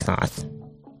Toth.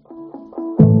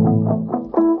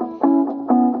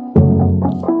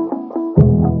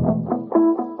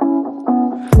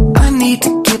 I need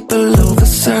to get below the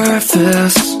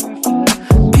surface.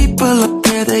 People up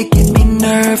there, they get me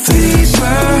nervous.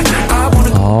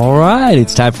 All right,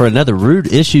 it's time for another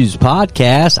Root Issues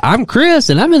podcast. I'm Chris,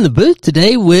 and I'm in the booth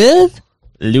today with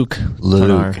Luke.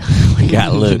 We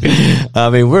got Luke. I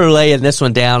mean, we're laying this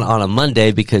one down on a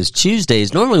Monday because Tuesday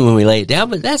is normally when we lay it down,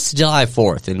 but that's July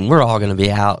 4th, and we're all going to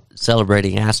be out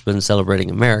celebrating Aspen, celebrating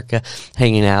America,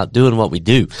 hanging out, doing what we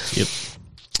do. Yep.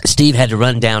 Steve had to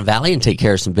run down Valley and take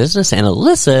care of some business, and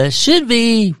Alyssa should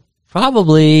be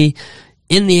probably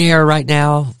in the air right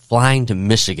now, flying to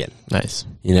Michigan. Nice.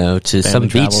 You know, to Family some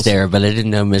beach travels. there, but I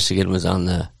didn't know Michigan was on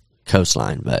the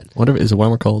coastline. But Whatever, is it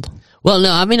warm or cold? well,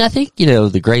 no, I mean, I think, you know,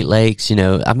 the Great Lakes, you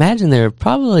know, I imagine they're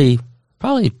probably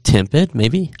temperate,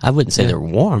 maybe. I wouldn't say they're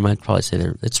warm. I'd probably say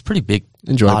it's a pretty big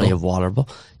Enjoyable. body of water.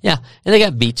 Yeah. And they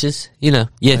got beaches, you know.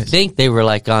 You think they were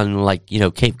like on like, you know,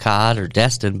 Cape Cod or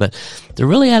Destin, but they're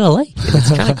really at a lake. And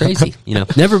it's kind of crazy, you know.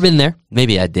 Never been there.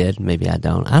 Maybe I did. Maybe I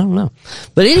don't. I don't know.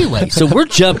 But anyway, so we're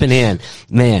jumping in.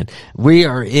 Man, we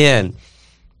are in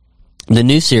the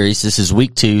new series. This is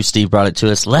week 2. Steve brought it to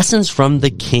us. Lessons from the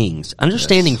Kings.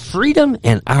 Understanding freedom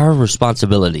and our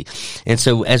responsibility. And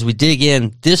so as we dig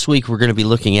in this week, we're going to be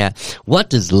looking at what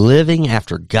does living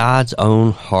after God's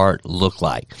own heart look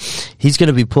like? He's going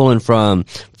to be pulling from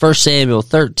 1 Samuel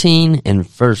 13 and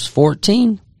verse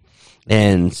 14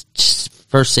 and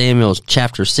 1 Samuel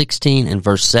chapter 16 and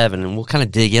verse 7, and we'll kind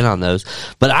of dig in on those.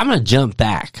 But I'm going to jump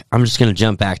back. I'm just going to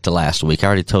jump back to last week. I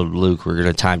already told Luke we're going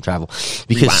to time travel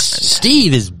because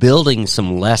Steve is building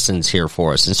some lessons here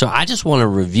for us. And so I just want to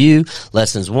review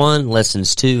lessons 1,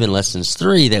 lessons 2, and lessons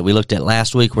 3 that we looked at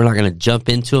last week. We're not going to jump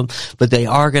into them, but they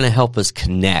are going to help us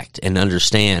connect and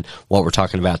understand what we're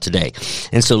talking about today.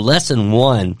 And so lesson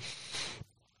 1,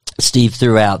 Steve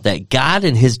threw out that God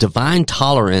in his divine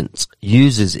tolerance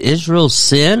uses Israel's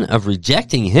sin of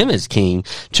rejecting him as king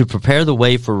to prepare the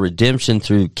way for redemption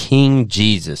through King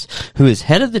Jesus, who is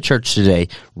head of the church today,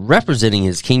 representing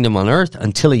his kingdom on earth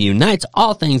until he unites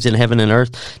all things in heaven and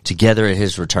earth together at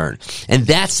his return. And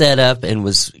that set up and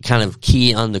was kind of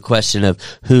key on the question of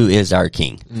who is our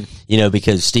king. You know,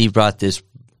 because Steve brought this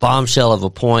bombshell of a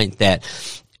point that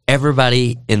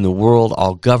everybody in the world,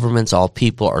 all governments, all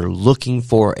people are looking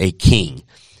for a king.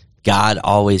 God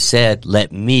always said,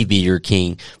 let me be your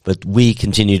king, but we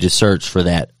continue to search for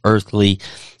that earthly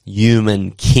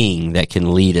human king that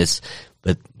can lead us,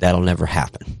 but that'll never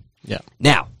happen. Yeah.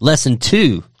 Now, lesson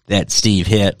 2 that Steve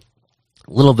hit,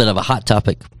 a little bit of a hot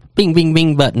topic, bing, bing,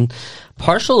 bing button.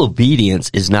 Partial obedience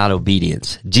is not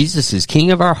obedience. Jesus is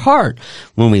king of our heart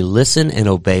when we listen and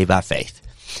obey by faith.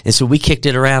 And so we kicked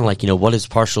it around like, you know, what is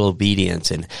partial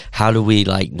obedience and how do we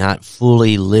like not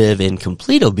fully live in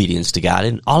complete obedience to God?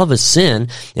 And all of us sin,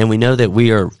 and we know that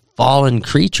we are fallen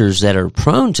creatures that are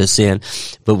prone to sin,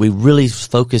 but we really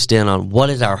focused in on what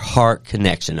is our heart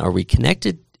connection? Are we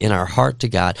connected in our heart to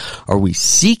God? Are we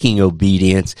seeking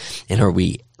obedience? And are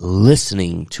we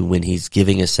listening to when he's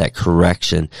giving us that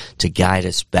correction to guide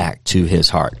us back to his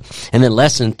heart? And then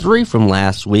lesson 3 from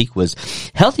last week was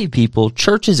healthy people,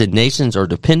 churches, and nations are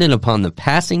dependent upon the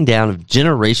passing down of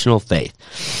generational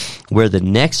faith, where the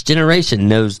next generation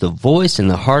knows the voice and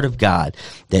the heart of God,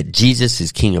 that Jesus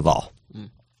is king of all.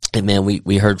 And man,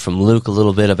 we heard from Luke a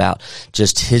little bit about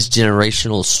just his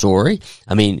generational story.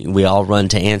 I mean, we all run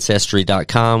to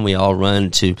Ancestry.com. We all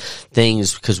run to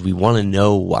things because we want to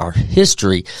know our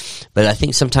history. But I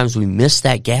think sometimes we miss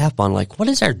that gap on like, what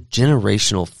is our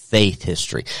generational faith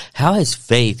history? How has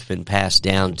faith been passed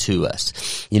down to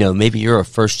us? You know, maybe you're a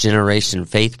first generation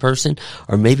faith person,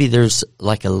 or maybe there's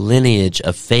like a lineage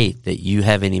of faith that you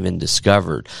haven't even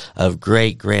discovered of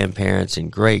great grandparents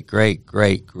and great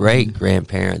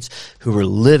grandparents who were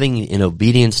living in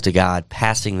obedience to God,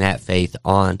 passing that faith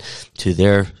on to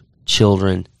their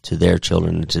children, to their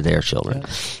children, and to their children. Yeah.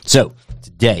 So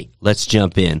today, let's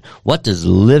jump in. What does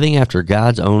living after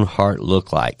God's own heart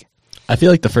look like? I feel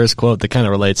like the first quote that kind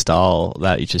of relates to all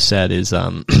that you just said is,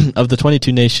 of the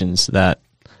 22 nations that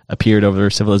appeared over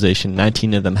civilization,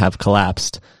 19 of them have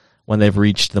collapsed when they've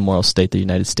reached the moral state the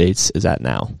United States is at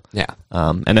now. Yeah.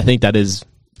 And I think that is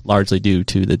largely due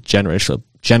to the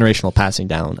generational passing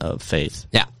down of faith.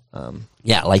 Yeah.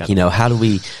 Yeah, like, you know, how do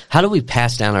we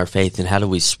pass down our faith and how do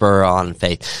we spur on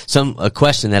faith? A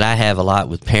question that I have a lot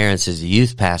with parents as a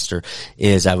youth pastor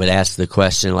is I would ask the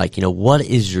question like, you know, what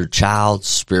is your child's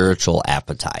spiritual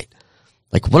appetite?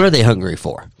 Like, what are they hungry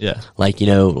for? Yeah.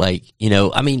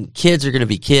 I mean, kids are going to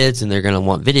be kids and they're going to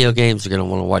want video games. They're going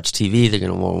to want to watch TV. They're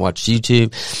going to want to watch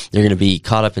YouTube. They're going to be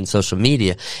caught up in social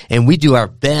media. And we do our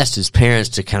best as parents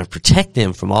to kind of protect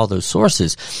them from all those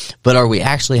sources. But are we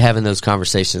actually having those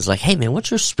conversations like, hey man, what's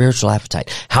your spiritual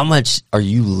appetite? How much are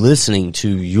you listening to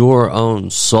your own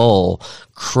soul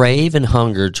crave and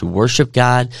hunger to worship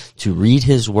God, to read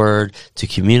His Word, to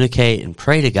communicate and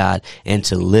pray to God, and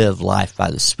to live life by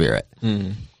the Spirit?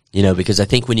 Because I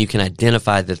think when you can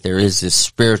identify that there is this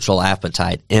spiritual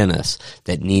appetite in us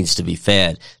that needs to be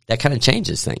fed, that kind of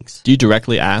changes things. Do you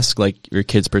directly ask like your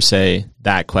kids per se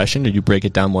that question, or do you break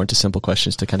it down more into simple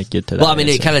questions to kind of get to that? Well, I mean,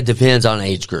 answer? it kind of depends on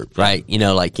age group, right? With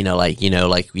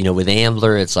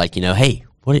Ambler, it's like, hey,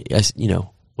 what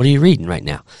are you reading right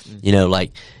now?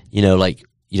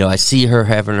 I see her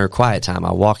having her quiet time.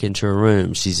 I walk into her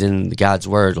room. She's in God's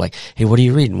Word. Like, hey, what are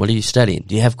you reading? What are you studying?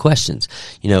 Do you have questions?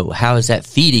 How is that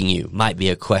feeding you? Might be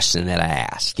a question that I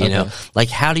ask, like,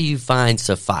 how do you find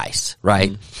suffice,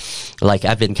 right? Like,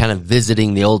 I've been kind of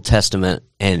visiting the Old Testament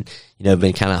and,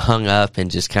 been kind of hung up and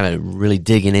just kind of really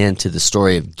digging into the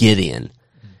story of Gideon.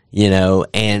 And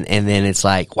then it's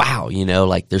like, wow,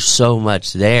 like there's so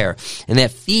much there. And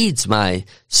that feeds my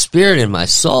spirit and my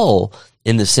soul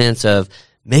in the sense of,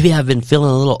 maybe I've been feeling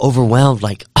a little overwhelmed,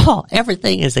 like, oh,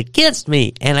 everything is against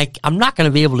me, and I'm not going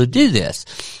to be able to do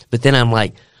this. But then I'm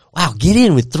like, wow, get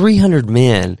in with 300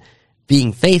 men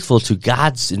being faithful to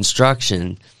God's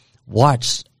instruction,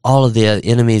 watch all of the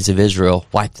enemies of Israel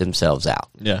wipe themselves out.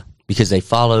 Yeah. Because they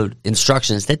followed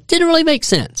instructions that didn't really make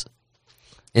sense.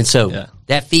 And so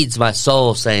that feeds my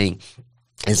soul saying,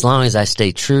 as long as I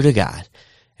stay true to God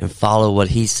and follow what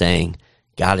He's saying,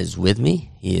 God is with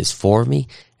me, He is for me,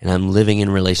 and I'm living in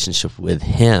relationship with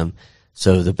Him,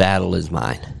 so the battle is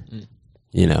mine.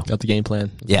 Got the game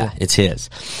plan. That's cool. It's His.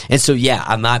 And so,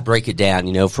 I might break it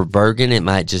down, for Bergen, it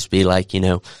might just be like,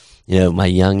 my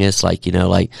youngest,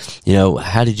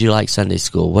 how did you like Sunday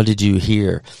school? What did you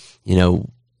hear?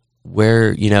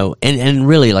 Where, and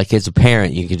really, like, as a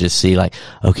parent, you can just see, like,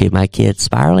 okay, my kid's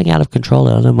spiraling out of control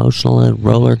on an emotional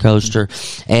roller coaster,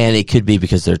 and it could be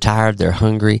because they're tired, they're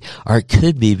hungry, or it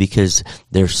could be because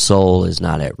their soul is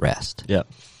not at rest. Yeah.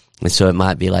 And so it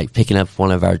might be like picking up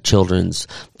one of our children's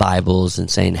Bibles and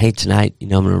saying, hey, tonight, I'm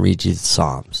going to read you the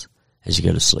Psalms as you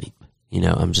go to sleep.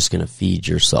 I'm just going to feed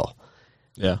your soul.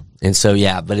 Yeah. And so,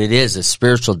 but it is a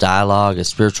spiritual dialogue, a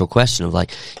spiritual question of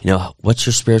like, what's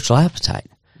your spiritual appetite?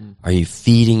 Are you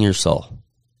feeding your soul?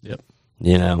 Yep.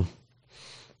 And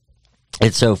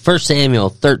so 1 Samuel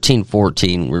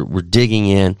 13:14, we're digging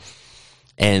in,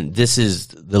 and this is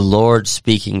the Lord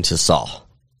speaking to Saul.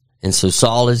 And so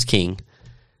Saul is king.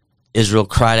 Israel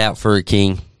cried out for a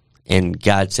king, and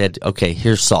God said, okay,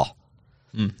 here's Saul.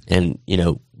 And,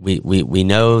 we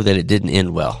know that it didn't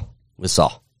end well with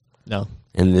Saul. No.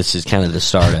 And this is kind of the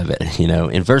start of it,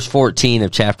 In verse 14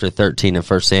 of chapter 13 of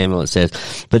 1 Samuel, it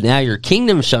says, but now your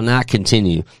kingdom shall not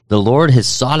continue. The Lord has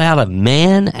sought out a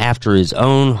man after His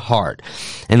own heart,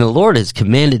 and the Lord has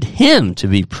commanded him to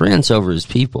be prince over His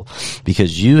people,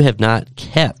 because you have not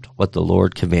kept what the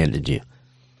Lord commanded you.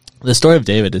 The story of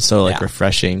David is so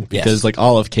refreshing because Yes. like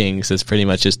all of Kings is pretty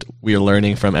much just we're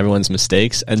learning from everyone's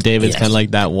mistakes, and David's Yes. kind of like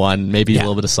that one, maybe a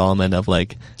little bit of Solomon of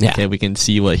like, okay, we can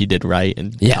see what he did right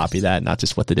and copy that, not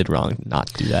just what they did wrong,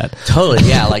 not do that. Totally,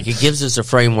 like it gives us a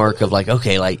framework of like,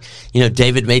 okay, like,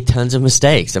 David made tons of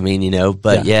mistakes. I mean,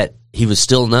 but yet he was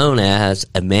still known as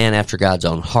a man after God's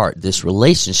own heart, this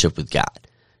relationship with God,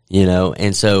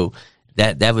 and so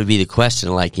that would be the question,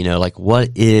 like, what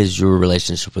is your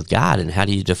relationship with God and how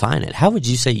do you define it? How would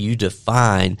you say you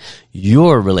define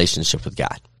your relationship with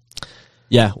God?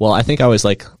 Yeah, well, I think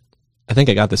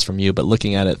I got this from you, but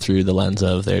looking at it through the lens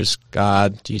of there's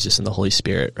God, Jesus, and the Holy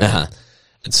Spirit, right? Uh-huh.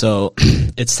 And so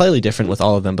it's slightly different with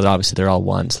all of them, but obviously they're all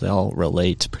one, so they all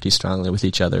relate pretty strongly with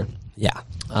each other. Yeah.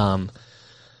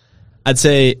 I'd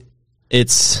say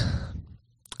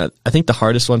I think the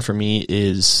hardest one for me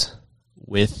is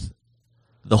with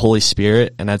the Holy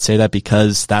Spirit, and I'd say that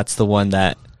because that's the one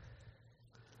that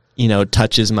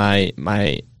touches my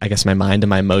I guess my mind and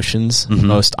my emotions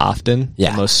most often,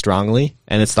 most strongly,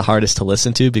 and it's the hardest to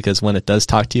listen to because when it does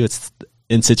talk to you, it's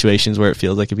in situations where it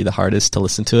feels like it'd be the hardest to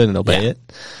listen to it and obey it.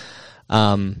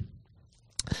 And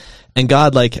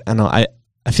God, like, I don't know, I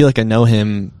feel like I know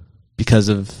Him because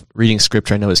of reading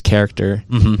Scripture. I know His character,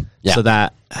 so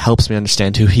that helps me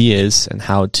understand who He is and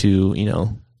how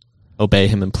to obey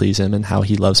Him and please Him and how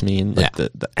He loves me and like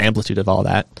the amplitude of all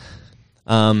that.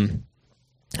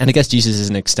 And I guess Jesus is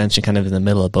an extension kind of in the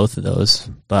middle of both of those.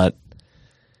 But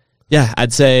yeah,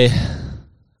 I'd say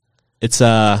it's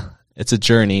it's a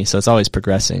journey, so it's always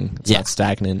progressing. It's not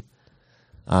stagnant.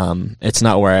 It's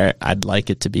not where I'd like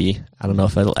it to be. I don't know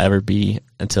if it'll ever be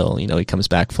until, he comes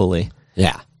back fully.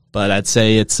 Yeah. But I'd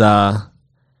say it's the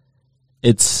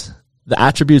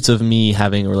attributes of me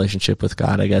having a relationship with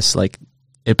God, I guess, like,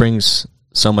 it brings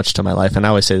so much to my life. And I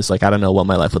always say this, like, I don't know what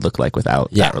my life would look like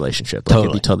without that relationship. Like,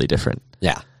 it'd be totally different.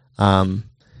 Yeah.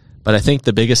 But I think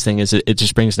the biggest thing is it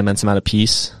just brings an immense amount of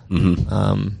peace.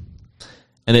 Mm-hmm.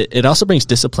 And it also brings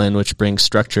discipline, which brings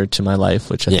structure to my life,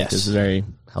 which I think is a very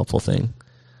helpful thing.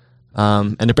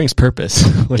 And it brings purpose,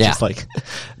 which is like,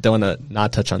 don't want to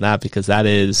not touch on that, because that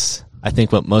is, I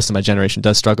think, what most of my generation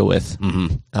does struggle with.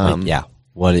 Mm-hmm.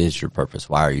 What is your purpose?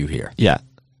 Why are you here? Yeah.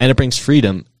 And it brings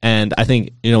freedom. And I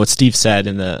think, what Steve said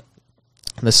in the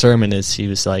sermon is, he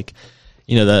was like,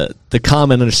 the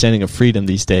common understanding of freedom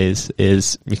these days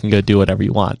is you can go do whatever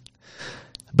you want.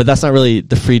 But that's not really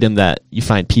the freedom that you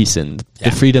find peace in. Yeah.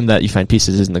 The freedom that you find peace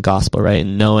is in the gospel, right?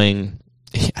 And knowing,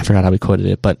 I forgot how we quoted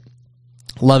it, but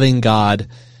loving God,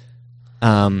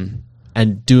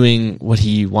 and doing what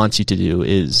he wants you to do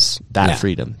is that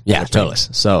freedom. Yeah, totally.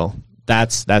 So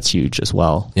that's huge as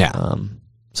well. Yeah.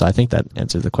 So I think that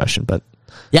answers the question, but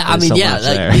yeah, I mean,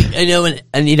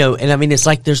 and I mean, it's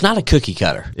like, there's not a cookie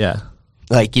cutter. Yeah.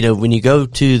 Like, when you go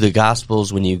to the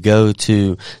Gospels, when you go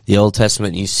to the Old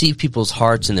Testament, and you see people's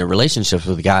hearts and their relationships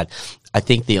with God, I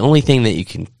think the only thing that you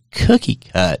can cookie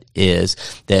cut is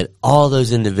that all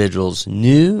those individuals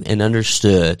knew and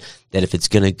understood that if it's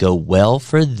going to go well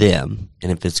for them,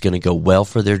 and if it's going to go well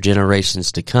for their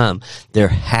generations to come, there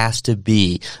has to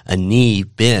be a knee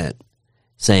bent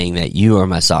saying that you are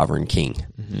my sovereign king.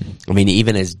 Mm-hmm. I mean,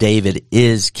 even as David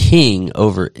is king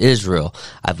over Israel,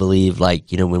 I believe, like,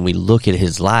 when we look at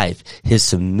his life, his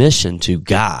submission to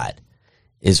God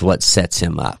is what sets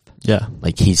him up. Yeah.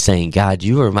 Like, he's saying, God,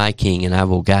 you are my king, and I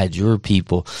will guide your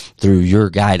people through your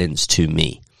guidance to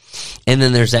me. And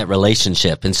then there's that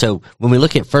relationship. And so when we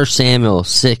look at 1 Samuel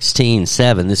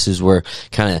 16:7, this is where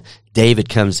kind of David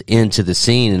comes into the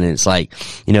scene, and it's like,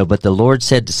 but the Lord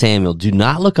said to Samuel, do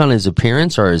not look on his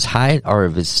appearance or his height or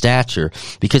of his stature,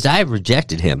 because I have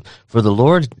rejected him. For the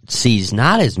Lord sees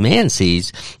not as man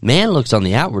sees. Man looks on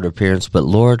the outward appearance, but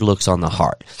Lord looks on the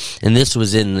heart. And this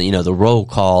was in, the roll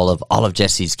call of all of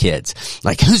Jesse's kids.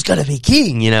 Like, who's going to be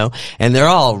king, And they're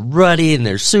all ruddy, and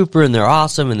they're super, and they're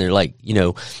awesome, and they're like,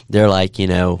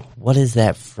 what is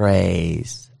that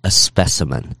phrase? A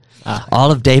specimen.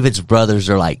 All of David's brothers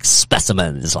are like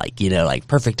specimens, like, like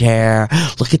perfect hair.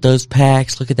 Look at those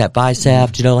pecs. Look at that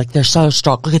bicep, like they're so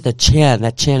strong. Look at the chin.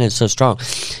 That chin is so strong,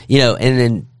 and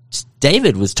then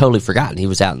David was totally forgotten. He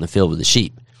was out in the field with the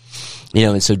sheep,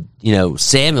 and so,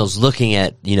 Samuel's looking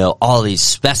at, all these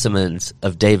specimens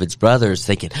of David's brothers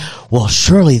thinking, well,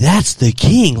 surely that's the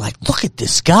king. Like, look at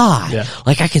this guy. Yeah.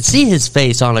 Like, I could see his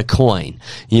face on a coin,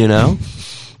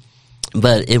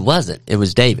 but it wasn't. It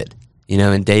was David.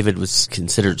 And David was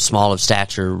considered small of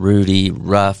stature, ruddy,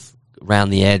 rough around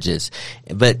the edges.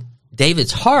 But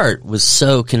David's heart was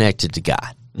so connected to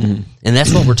God. Mm-hmm. And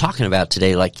that's what we're talking about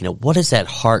today. Like, what is that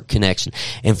heart connection?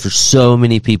 And for so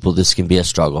many people, this can be a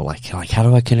struggle. Like, how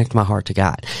do I connect my heart to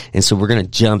God? And so we're going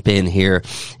to jump in here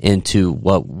into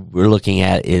what we're looking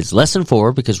at is lesson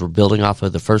 4, because we're building off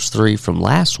of the first 3 from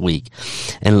last week.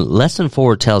 And lesson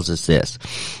 4 tells us this: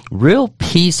 real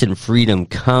peace and freedom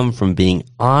come from being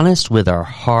honest with our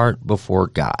heart before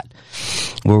God,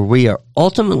 where we are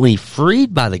ultimately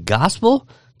freed by the gospel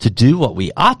to do what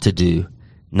we ought to do,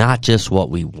 not just what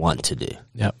we want to do.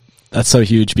 Yep. That's so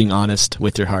huge, being honest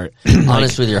with your heart.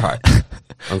 Honest with your heart.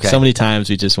 Okay. So many times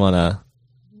we just want to,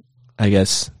 I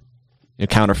guess,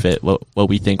 counterfeit what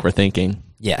we think we're thinking.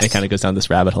 Yes. It kind of goes down this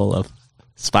rabbit hole of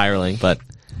spiraling, but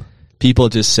people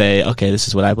just say, okay, this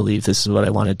is what I believe, this is what I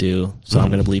want to do, so I'm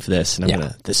going to believe this,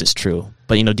 and this is true.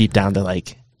 But, deep down they're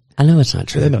like, I know it's not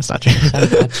true. No, it's not true.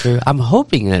 It's not true. I'm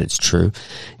hoping that it's true,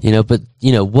 but,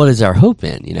 what is our hope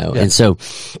in, Yeah. And so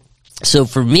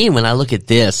for me, when I look at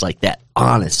this, like that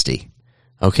honesty,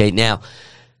 okay, now,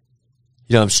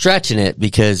 I'm stretching it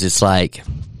because it's like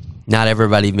not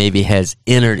everybody maybe has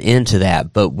entered into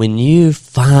that, but when you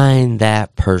find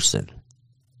that person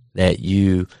that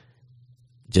you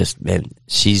just, man,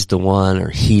 she's the one or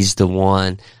he's the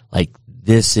one, like,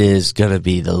 this is going to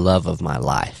be the love of my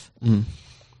life. Mm.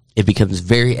 It becomes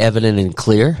very evident and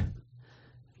clear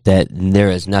that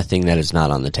there is nothing that is not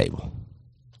on the table.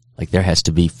 Like, there has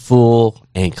to be full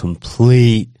and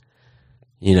complete,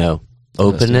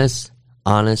 openness,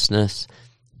 honestness,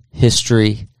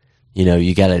 history.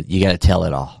 You gotta tell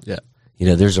it all. Yeah.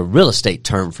 there's a real estate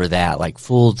term for that, like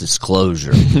full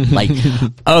disclosure. Like,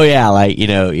 oh yeah, like,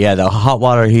 the hot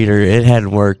water heater, it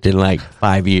hadn't worked in like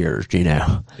 5 years,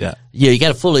 Yeah. Yeah, you got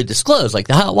to fully disclose, like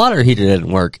the hot water heater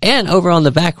didn't work. And over on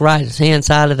the back right-hand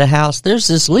side of the house, there's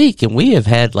this leak, and we have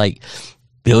had like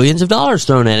billions of dollars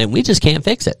thrown at it, and we just can't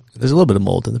fix it. There's a little bit of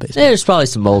mold in the basement. There's probably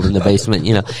some mold in the basement,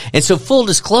 And so full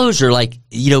disclosure, like,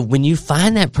 when you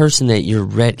find that person that you're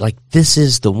ready, like this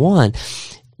is the one,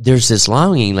 there's this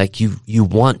longing, like you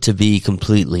want to be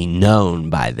completely known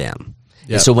by them.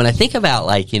 Yeah. And so when I think about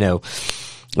like,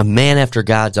 a man after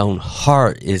God's own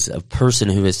heart is a person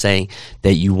who is saying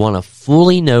that you want to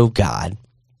fully know God,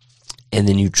 and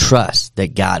then you trust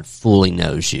that God fully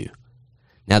knows you.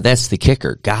 Now that's the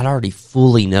kicker. God already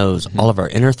fully knows all of our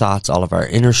inner thoughts, all of our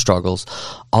inner struggles,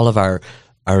 all of our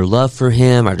love for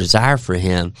him, our desire for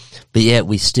him, but yet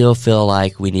we still feel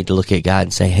like we need to look at God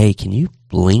and say, hey, can you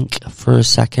blink for a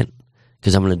second?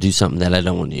 Because I'm going to do something that I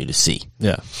don't want you to see.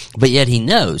 Yeah. But yet he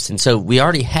knows. And so we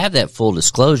already have that full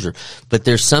disclosure, but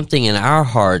there's something in our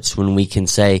hearts when we can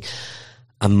say,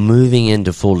 I'm moving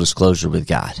into full disclosure with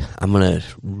God. I'm going to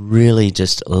really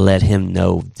just let him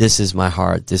know this is my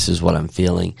heart. This is what I'm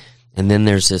feeling. And then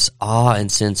there's this awe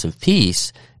and sense of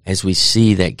peace as we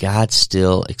see that God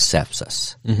still accepts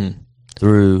us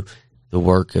through the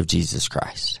work of Jesus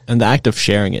Christ. And the act of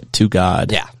sharing it to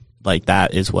God. Yeah. Like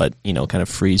that is what, kind of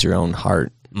frees your own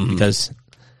heart. Because,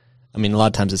 a lot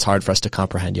of times it's hard for us to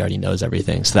comprehend. He already knows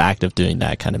everything. So the act of doing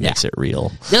that kind of makes it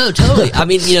real. No, totally.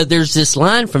 There's this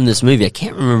line from this movie. I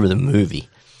can't remember the movie,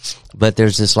 but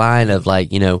there's this line of like,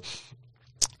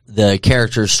 the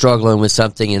character's struggling with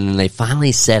something, and then they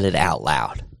finally said it out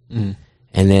loud. And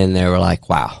then they were like,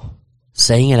 wow,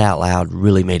 saying it out loud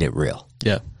really made it real.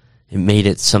 Yeah. It made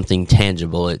it something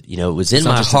tangible. It was in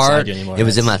my heart. It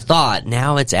was in my thought.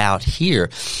 Now it's out here.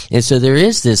 And so there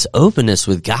is this openness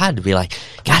with God to be like,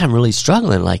 God, I'm really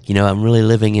struggling. Like, I'm really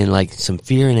living in like some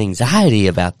fear and anxiety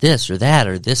about this or that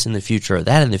or this in the future or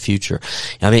that in the future.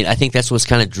 I think that's what's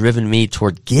kind of driven me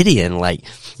toward Gideon, like,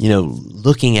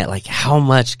 looking at like how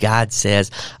much God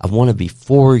says, I want to be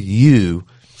for you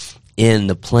in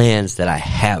the plans that I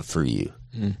have for you.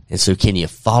 And so can you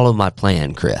follow my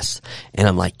plan, Chris? And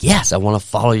I'm like, yes, I want to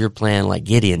follow your plan like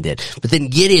Gideon did. But then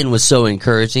Gideon was so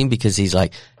encouraging because he's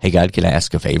like, hey, God, can I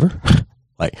ask a favor?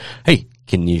 Like, hey,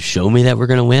 can you show me that we're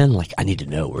going to win? Like, I need to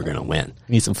know we're going to win.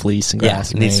 Need some fleece and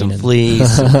grass. Yeah, need some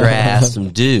fleece, some grass,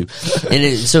 some dew.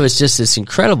 And so it's just this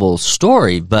incredible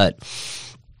story. But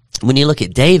when you look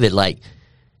at David, like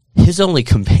his only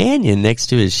companion next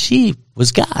to his sheep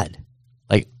was God.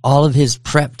 Like all of his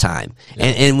prep time. Yeah.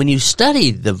 And when you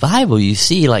study the Bible, you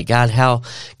see like how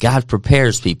God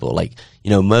prepares people. Like,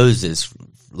 Moses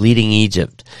leading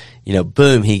Egypt,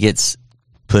 boom, he gets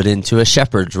put into a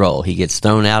shepherd's role. He gets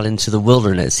thrown out into the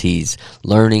wilderness. He's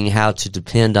learning how to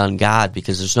depend on God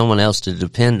because there's no one else to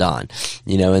depend on,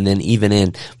 and then even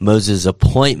in Moses'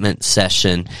 appointment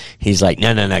session, he's like,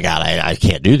 no, God, I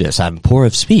can't do this. I'm poor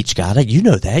of speech. God, you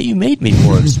know that. You made me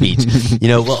poor of speech.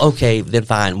 Well, okay, then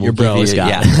fine. Your bro's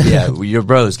got it. Yeah, your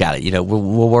bro's got it.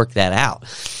 We'll work that out.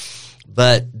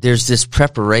 But there's this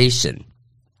preparation.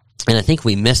 And I think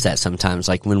we miss that sometimes,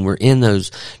 like when we're in those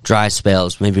dry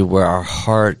spells, maybe where our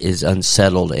heart is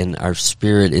unsettled and our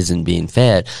spirit isn't being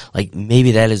fed, like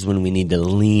maybe that is when we need to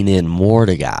lean in more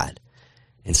to God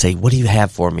and say, what do you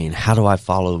have for me? And how do I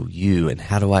follow you? And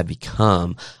how do I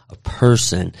become a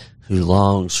person who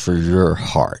longs for your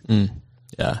heart?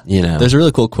 Yeah. There's a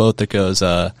really cool quote that goes,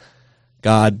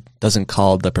 God doesn't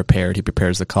call the prepared; he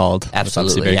prepares the called. Absolutely, it's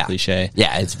obviously very cliche.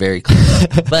 Yeah, it's very cliche.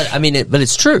 But but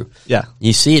it's true. Yeah,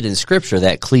 you see it in Scripture.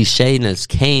 That clichéness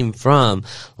came from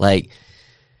like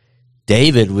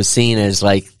David was seen as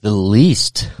like the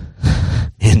least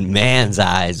in man's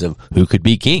eyes of who could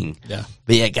be king. Yeah,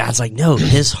 but yet God's like, no,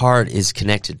 his heart is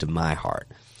connected to my heart.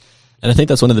 And I think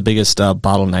that's one of the biggest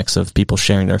bottlenecks of people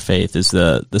sharing their faith is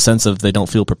the sense of they don't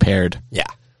feel prepared. Yeah,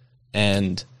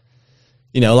 and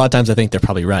a lot of times I think they're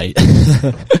probably right.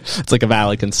 It's like a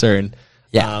valid concern.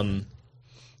 Yeah.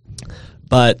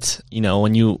 But,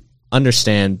 when you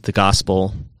understand the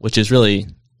gospel, which is really,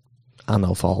 I don't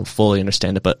know if I'll fully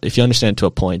understand it, but if you understand it to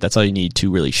a point, that's all you need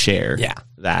to really share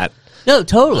that. No,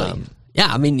 totally.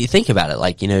 Yeah, you think about it,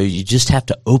 like, you just have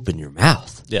to open your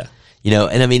mouth. Yeah.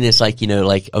 And it's like,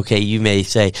 okay, you may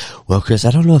say, well, Chris,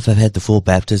 I don't know if I've had the full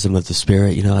baptism of the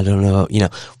Spirit, I don't know,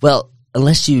 well,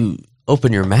 unless you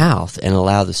open your mouth and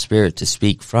allow the Spirit to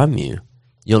speak from you,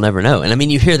 you'll never know.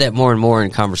 And you hear that more and more in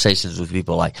conversations with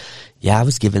people like, yeah, I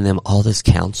was giving them all this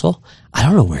counsel. I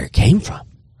don't know where it came from.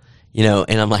 You know,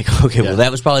 and I'm like, okay, well,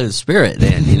 that was probably the Spirit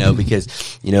then, you know,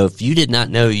 because, you know, if you did not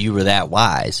know you were that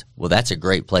wise, well, that's a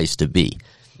great place to be,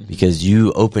 because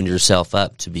you opened yourself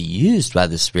up to be used by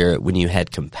the Spirit when you had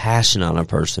compassion on a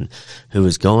person who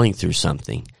was going through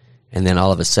something. And then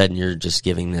all of a sudden you're just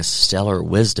giving this stellar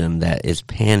wisdom that is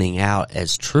panning out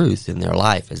as truth in their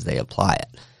life as they apply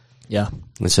it. Yeah.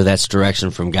 And so that's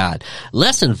direction from God.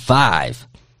 Lesson 5,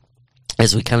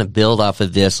 as we kind of build off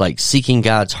of this, like seeking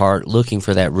God's heart, looking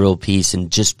for that real peace, and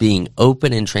just being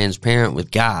open and transparent with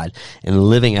God and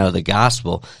living out of the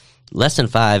gospel. Lesson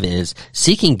 5 is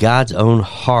seeking God's own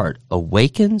heart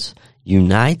awakens,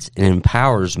 unites, and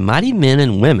empowers mighty men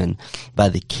and women by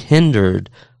the kindred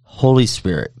Holy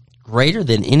Spirit, greater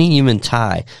than any human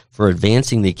tie, for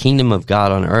advancing the kingdom of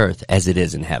God on earth as it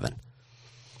is in heaven.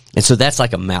 And so that's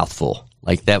like a mouthful.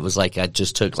 Like that was like I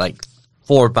just took like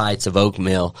 4 bites of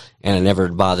oatmeal and I never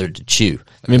bothered to chew.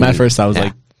 I mean, my first thought was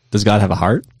like, does God have a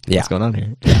heart? Yeah. What's going on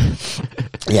here?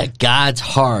 Yeah, God's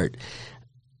heart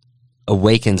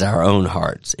awakens our own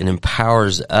hearts and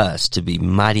empowers us to be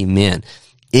mighty men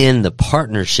in the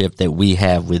partnership that we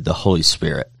have with the Holy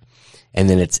Spirit. And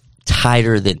then it's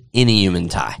tighter than any human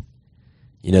tie.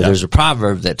 You know, there's a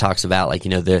proverb that talks about, like,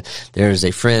 you know, there's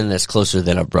a friend that's closer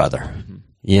than a brother,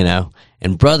 you know,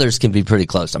 and brothers can be pretty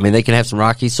close. I mean, they can have some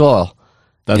rocky soil.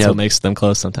 That's what makes them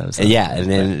close sometimes. Though. Yeah, and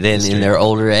then in their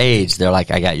older age, they're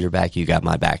like, I got your back, you got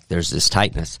my back. There's this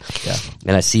tightness. Yeah.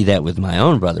 And I see that with my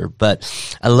own brother. But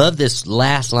I love this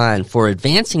last line, for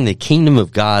advancing the kingdom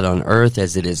of God on earth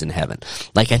as it is in heaven.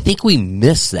 Like, I think we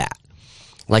miss that.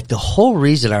 Like, the whole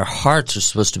reason our hearts are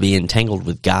supposed to be entangled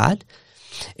with God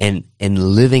and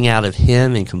living out of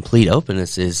Him in complete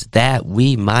openness is that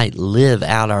we might live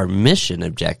out our mission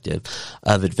objective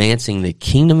of advancing the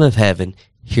kingdom of heaven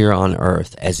here on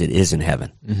earth as it is in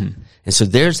heaven. Mm-hmm. And so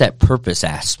there's that purpose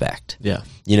aspect. Yeah.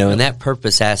 You know, and that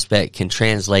purpose aspect can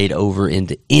translate over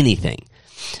into anything.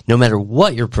 No matter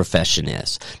what your profession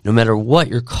is, no matter what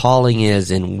your calling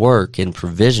is in work and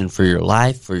provision for your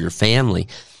life, for your family,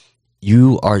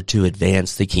 you are to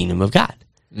advance the kingdom of God.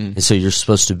 And so you're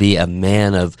supposed to be a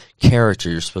man of character.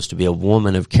 You're supposed to be a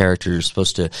woman of character. You're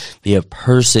supposed to be a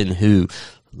person who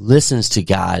listens to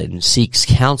God and seeks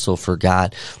counsel for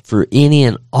God for any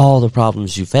and all the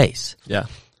problems you face. Yeah.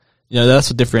 You know, that's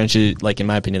what differentiates, like, in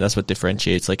my opinion, that's what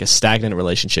differentiates, like, a stagnant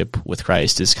relationship with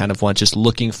Christ is kind of one just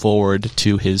looking forward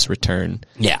to His return.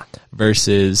 Yeah.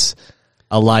 Versus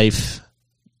a life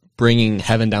bringing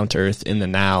heaven down to earth in the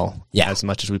now as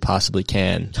much as we possibly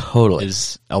can. Totally.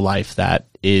 Is a life that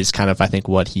is kind of, I think,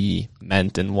 what He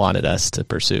meant and wanted us to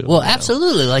pursue. Well,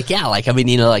 absolutely. Like, yeah, like, I mean,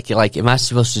 you know, like, am I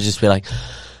supposed to just be like,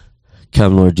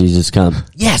 come, Lord Jesus, come?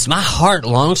 Yes, my heart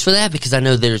longs for that because I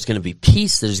know there's going to be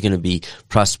peace, there's going to be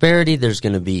prosperity, there's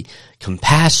going to be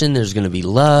compassion, there's going to be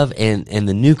love and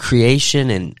the new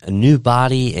creation and a new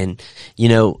body and, you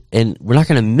know, and we're not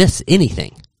going to miss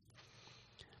anything.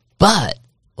 But,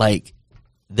 like,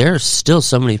 there are still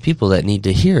so many people that need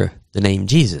to hear the name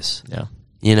Jesus. Yeah.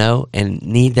 You know, and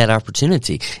need that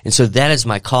opportunity. And so that is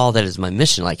my call. That is my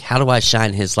mission. Like, how do I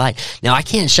shine His light? Now, I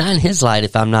can't shine His light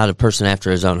if I'm not a person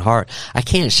after His own heart. I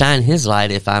can't shine His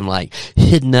light if I'm, like,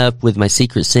 hidden up with my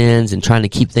secret sins and trying to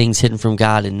keep things hidden from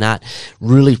God and not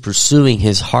really pursuing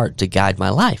His heart to guide my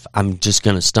life. I'm just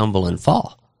going to stumble and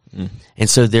fall. And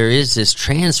so there is this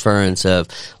transference of,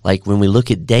 like, when we look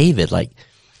at David, like,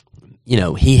 you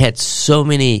know, he had so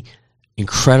many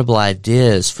incredible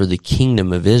ideas for the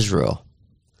kingdom of Israel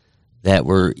that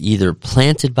were either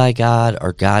planted by God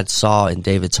or God saw in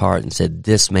David's heart and said,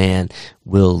 this man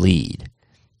will lead.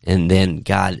 And then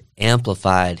God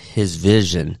amplified his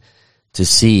vision to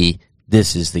see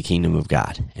this is the kingdom of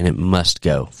God and it must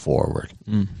go forward.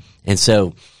 And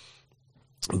so,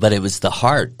 but it was the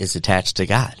heart is attached to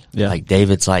God. Yeah. Like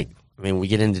David's like, I mean, we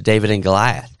get into David and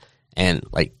Goliath and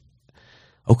like,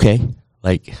 okay,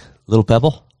 like little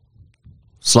pebble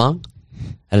slung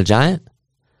at a giant,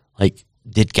 like,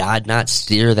 did God not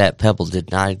steer that pebble? Did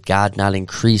God not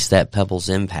increase that pebble's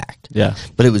impact? Yeah.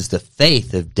 But it was the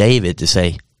faith of David to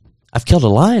say, I've killed a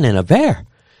lion and a bear.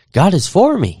 God is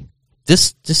for me.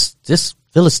 This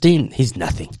Philistine, he's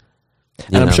nothing.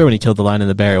 And I'm sure when he killed the lion and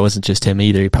the bear, it wasn't just him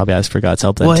either. He probably asked for God's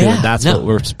help then too. Yeah, And that's what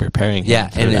we're preparing him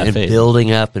for, and faith.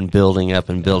 building up and building up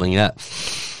and building up.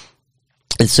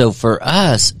 And so for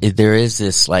us, there is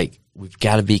this, like, we've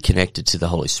got to be connected to the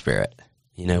Holy Spirit.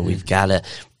 You know, we've got to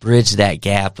bridge that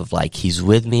gap of, like, He's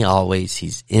with me always.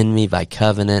 He's in me by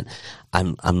covenant.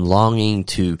 I'm longing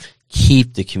to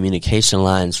keep the communication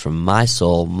lines from my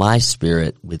soul, my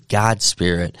spirit with God's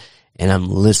spirit, and I'm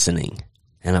listening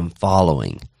and I'm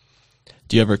following.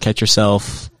 Do you ever catch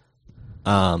yourself,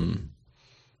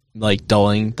 like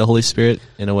dulling the Holy Spirit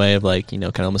in a way of like, you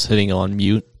know, kind of almost hitting on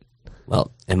mute?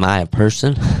 Well, am I a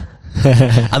person?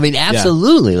 I mean,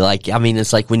 absolutely. Yeah. Like, I mean,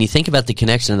 it's like when you think about the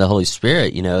connection of the Holy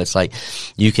Spirit, you know, it's like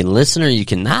you can listen or you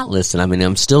can not listen. I mean,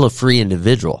 I'm still a free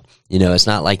individual. You know, it's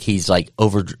not like he's like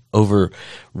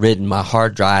overridden my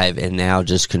hard drive and now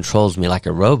just controls me like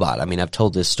a robot. I mean, I've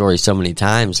told this story so many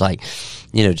times, like,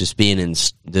 you know, just being in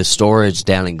the storage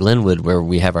down in Glenwood where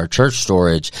we have our church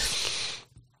storage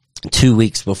 2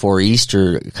 weeks before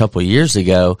Easter a couple of years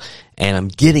ago, and I'm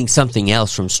getting something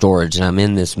else from storage, and I'm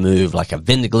in this move. Like, I've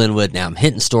been to Glenwood, now I'm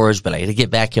hitting storage, but I got to get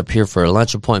back up here for a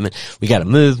lunch appointment. We got to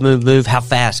move. How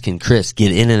fast can Chris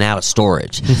get in and out of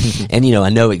storage? And, you know, I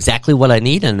know exactly what I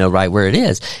need. I know right where it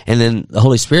is. And then the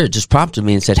Holy Spirit just prompted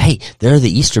me and said, hey, there are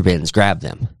the Easter bins. Grab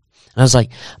them. And I was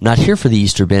like, I'm not here for the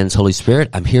Easter bins, Holy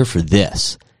Spirit. I'm here for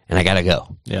this, and I got to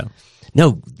go. Yeah.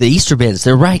 No, the Easter bins,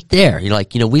 they're right there. You're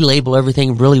like, you know, we label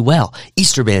everything really well.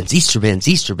 Easter bins.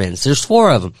 There's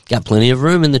 4 of them. Got plenty of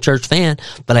room in the church van,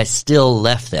 but I still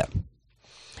left them.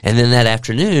 And then that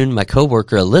afternoon, my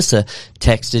coworker Alyssa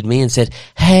texted me and said,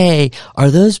 hey,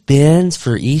 are those bins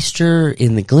for Easter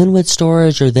in the Glenwood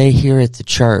storage or are they here at the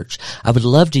church? I would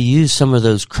love to use some of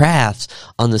those crafts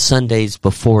on the Sundays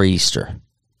before Easter.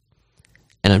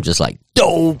 And I'm just like,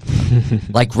 dope.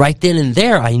 Like right then and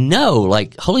there, I know,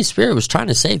 like Holy Spirit was trying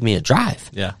to save me a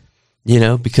drive. Yeah. You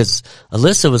know, because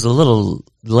Alyssa was a little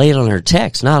late on her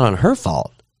text, not on her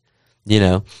fault. You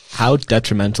know, how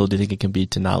detrimental do you think it can be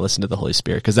to not listen to the Holy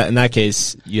Spirit? Because in that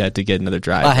case, you had to get another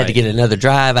drive. I had to get another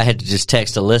drive. I had to just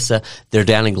text Alyssa. They're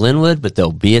down in Glenwood, but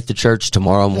they'll be at the church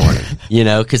tomorrow morning. You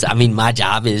know, because I mean, my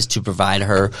job is to provide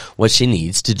her what she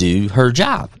needs to do her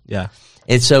job. Yeah.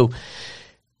 And so,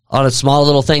 on a small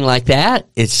little thing like that,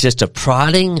 it's just a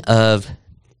prodding of,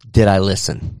 did I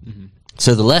listen? Mm-hmm.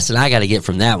 So the lesson I got to get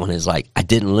from that one is like, I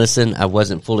didn't listen. I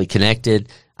wasn't fully connected.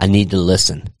 I need to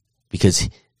listen because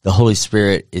the Holy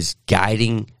Spirit is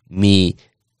guiding me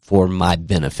for my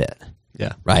benefit.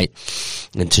 Yeah. Right.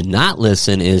 And to not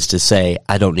listen is to say,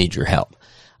 I don't need your help.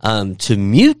 To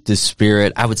mute the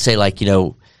Spirit, I would say like, you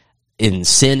know, in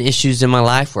sin issues in my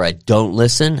life where I don't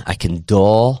listen, I can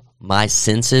dull my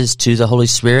senses to the Holy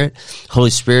Spirit. Holy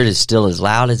Spirit is still as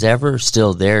loud as ever,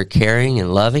 still there caring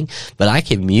and loving, but I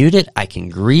can mute it. I can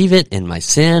grieve it in my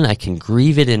sin. I can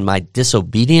grieve it in my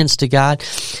disobedience to God.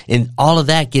 And all of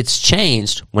that gets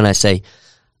changed when I say,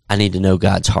 I need to know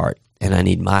God's heart and I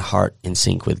need my heart in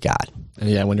sync with God. And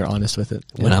yeah, when you're honest with it.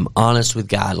 When I'm honest with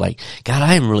God, like, God,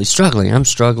 I am really struggling. I'm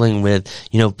struggling with,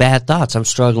 you know, bad thoughts. I'm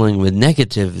struggling with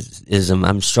negativism.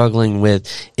 I'm struggling with,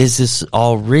 is this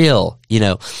all real? You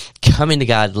know, coming to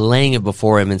God, laying it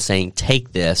before Him and saying,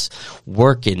 take this,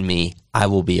 work in me, I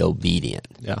will be obedient.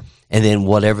 Yeah. And then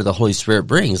whatever the Holy Spirit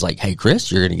brings, like, hey,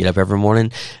 Chris, you're going to get up every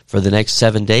morning for the next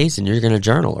 7 days and you're going to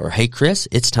journal. Or, hey, Chris,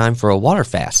 it's time for a water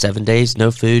fast. 7 days,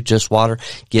 no food, just water.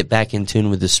 Get back in tune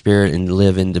with the Spirit and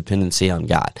live in dependency on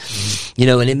God. Mm-hmm. You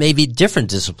know, and it may be different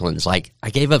disciplines. Like, I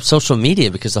gave up social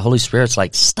media because the Holy Spirit's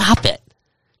like, stop it.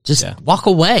 Just walk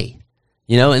away.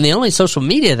 You know, and the only social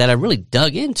media that I really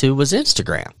dug into was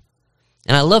Instagram.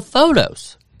 And I love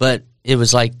photos, but it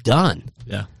was like done.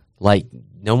 Yeah. Like,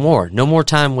 no more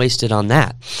time wasted on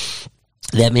that.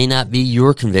 That may not be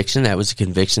your conviction. That was a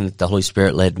conviction that the Holy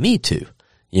Spirit led me to.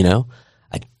 You know,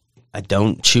 I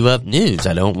don't chew up news.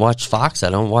 I don't watch Fox. I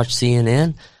don't watch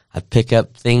CNN. I pick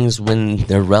up things when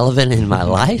they're relevant in my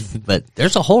life, but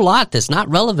there's a whole lot that's not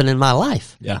relevant in my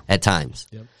life at times.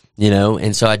 Yep. You know,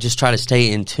 and so I just try to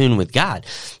stay in tune with God.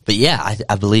 But yeah,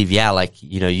 I believe, like,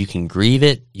 you know, you can grieve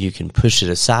it, you can push it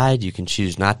aside, you can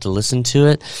choose not to listen to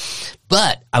it.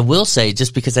 But I will say,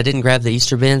 just because I didn't grab the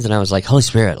Easter bins and I was like, Holy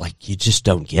Spirit, like, you just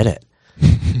don't get it.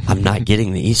 I'm not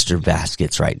getting the Easter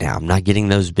baskets right now. I'm not getting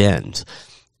those bins.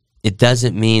 It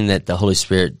doesn't mean that the Holy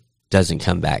Spirit doesn't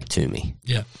come back to me.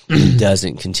 Yeah. It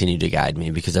doesn't continue to guide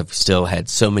me because I've still had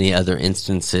so many other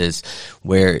instances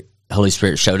where Holy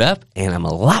Spirit showed up and I'm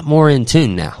a lot more in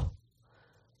tune now,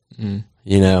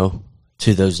 you know,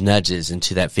 to those nudges and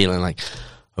to that feeling like,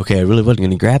 okay, I really wasn't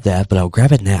going to grab that, but I'll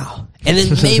grab it now. And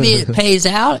then maybe it pays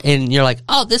out and you're like,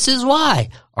 oh, this is why.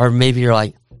 Or maybe you're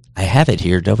like, I have it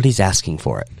here. Nobody's asking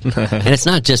for it. And it's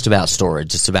not just about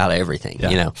storage. It's about everything,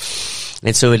 you know.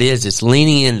 And so it's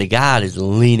leaning into God is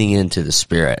leaning into the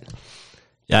Spirit.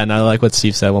 Yeah, and I like what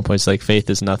Steve said at one point. It's like faith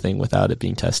is nothing without it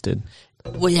being tested.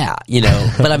 Well, yeah, you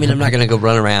know, but I mean, I'm not going to go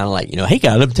run around like, you know, hey,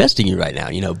 God, I'm testing you right now,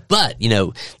 you know, but, you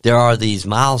know, there are these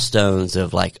milestones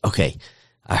of like, okay,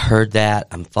 I heard that,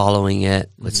 I'm following it,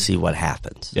 let's see what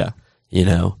happens. Yeah. You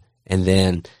know, and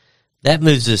then that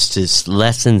moves us to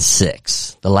lesson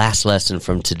 6, the last lesson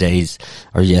from today's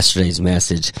or yesterday's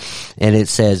message. And it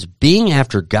says, being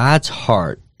after God's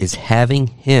heart is having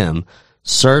him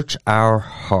search our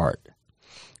heart,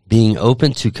 being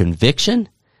open to conviction,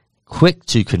 quick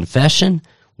to confession,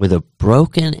 with a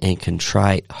broken and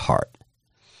contrite heart.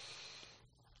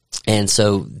 And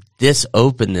so this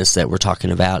openness that we're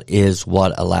talking about is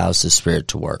what allows the Spirit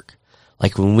to work.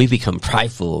 Like when we become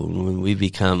prideful, when we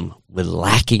become with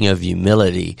lacking of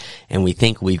humility and we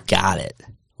think we've got it,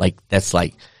 like that's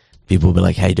like people will be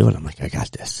like, how you doing? I'm like, I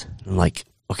got this. I'm like,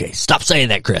 okay, stop saying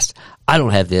that, Chris. I don't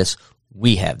have this.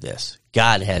 We have this.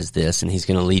 God has this, and he's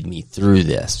going to lead me through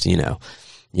this, you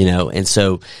know. And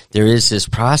so there is this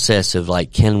process of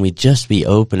like, can we just be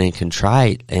open and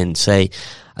contrite and say,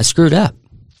 I screwed up?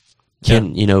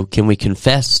 Can we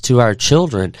confess to our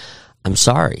children, I'm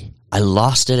sorry, I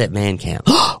lost it at man camp.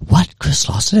 What? Chris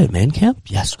lost it at man camp?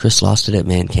 Yes, Chris lost it at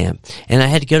man camp. And I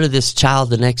had to go to this child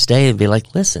the next day and be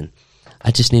like, listen,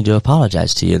 I just need to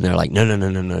apologize to you. And they're like,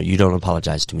 no, you don't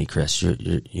apologize to me, Chris.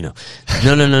 No,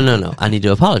 I need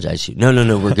to apologize to you.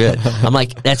 No, we're good. I'm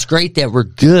like, that's great that we're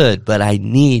good, but I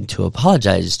need to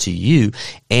apologize to you.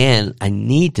 And I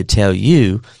need to tell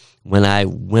you, when I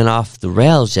went off the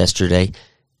rails yesterday,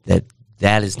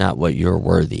 that is not what you're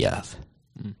worthy of.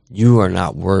 You are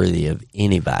not worthy of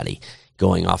anybody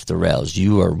going off the rails.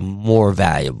 You are more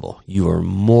valuable. You are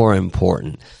more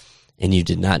important. And you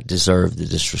did not deserve the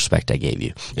disrespect I gave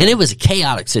you. And it was a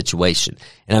chaotic situation.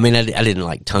 And I mean, I didn't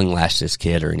like tongue lash this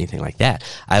kid or anything like that.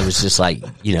 I was just like,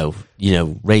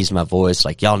 raised my voice,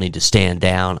 like, y'all need to stand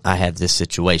down. I have this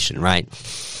situation, right?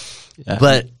 Yeah.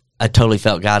 But I totally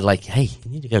felt God like, hey,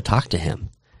 you need to go talk to him.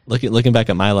 Looking back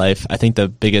at my life, I think the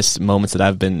biggest moments that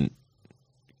I've been,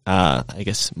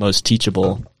 most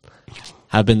teachable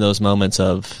have been those moments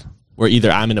of where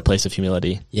either I'm in a place of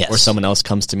humility, or someone else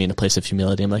comes to me in a place of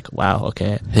humility. I'm like, wow,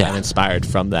 okay, I'm inspired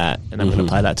from that, and I'm going to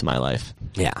apply that to my life.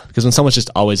 Yeah. Because when someone's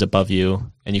just always above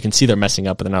you, and you can see they're messing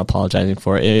up, but they're not apologizing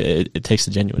for it, it takes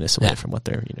the genuineness away from what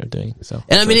they're doing. So,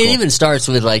 and I mean, it even starts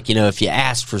with like, if you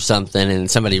ask for something and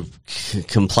somebody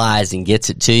complies and gets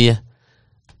it to you,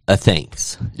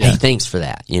 thanks. Yeah. Hey, thanks for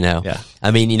that, Yeah.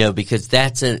 I mean, because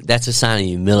that's a sign of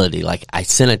humility. Like, I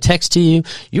sent a text to you,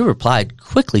 you replied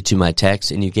quickly to my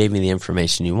text, and you gave me the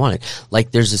information you wanted.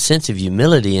 Like, there's a sense of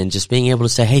humility in just being able to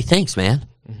say, hey, thanks, man.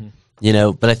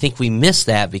 Mm-hmm. But I think we miss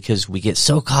that because we get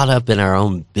so caught up in our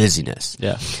own busyness.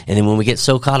 Yeah. And then when we get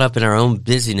so caught up in our own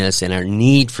busyness and our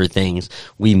need for things,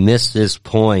 we miss this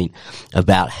point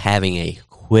about having a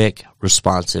quick,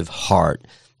 responsive heart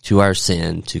to our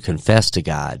sin, to confess to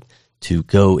God, to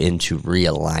go into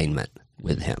realignment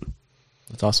with him.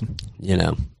 That's awesome.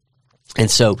 And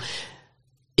so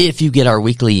if you get our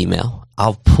weekly email,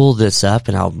 I'll pull this up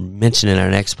and I'll mention in our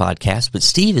next podcast, but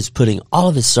Steve is putting all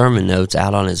of his sermon notes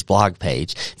out on his blog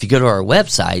page. If you go to our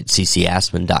website,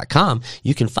 ccaspen.com,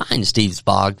 you can find Steve's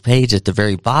blog page at the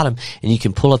very bottom, and you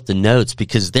can pull up the notes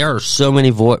because there are so many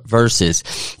verses.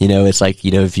 It's like,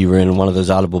 if you were in one of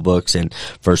those Audible books in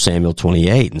 1 Samuel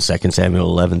 28 and 2 Samuel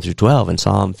 11 through 12 and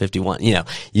Psalm 51, you're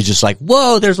just like,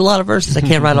 whoa, there's a lot of verses. I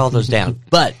can't write all those down.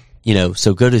 But,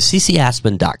 so go to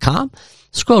ccaspen.com.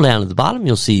 Scroll down to the bottom,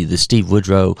 you'll see the Steve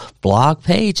Woodrow blog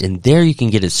page, and there you can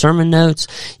get his sermon notes,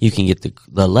 you can get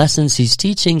the lessons he's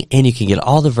teaching, and you can get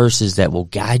all the verses that will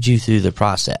guide you through the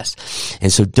process.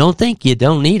 And so don't think you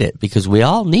don't need it, because we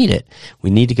all need it. We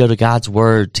need to go to God's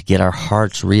Word to get our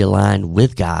hearts realigned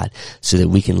with God so that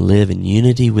we can live in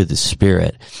unity with the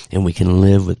Spirit, and we can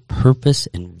live with purpose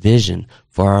and vision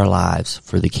for our lives,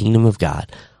 for the kingdom of God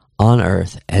on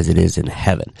earth as it is in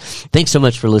heaven. Thanks so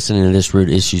much for listening to this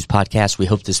Root Issues podcast. We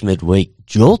hope this midweek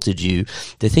jolted you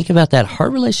to think about that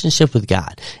heart relationship with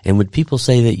God. And would people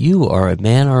say that you are a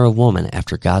man or a woman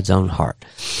after God's own heart?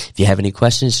 If you have any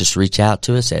questions, just reach out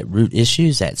to us at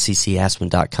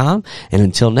rootissues@ccaspen.com. And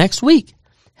until next week,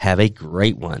 have a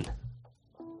great one.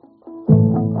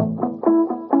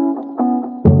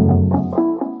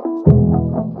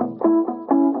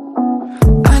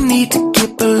 I need to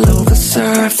get below the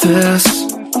surface.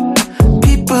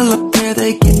 People up there,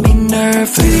 they get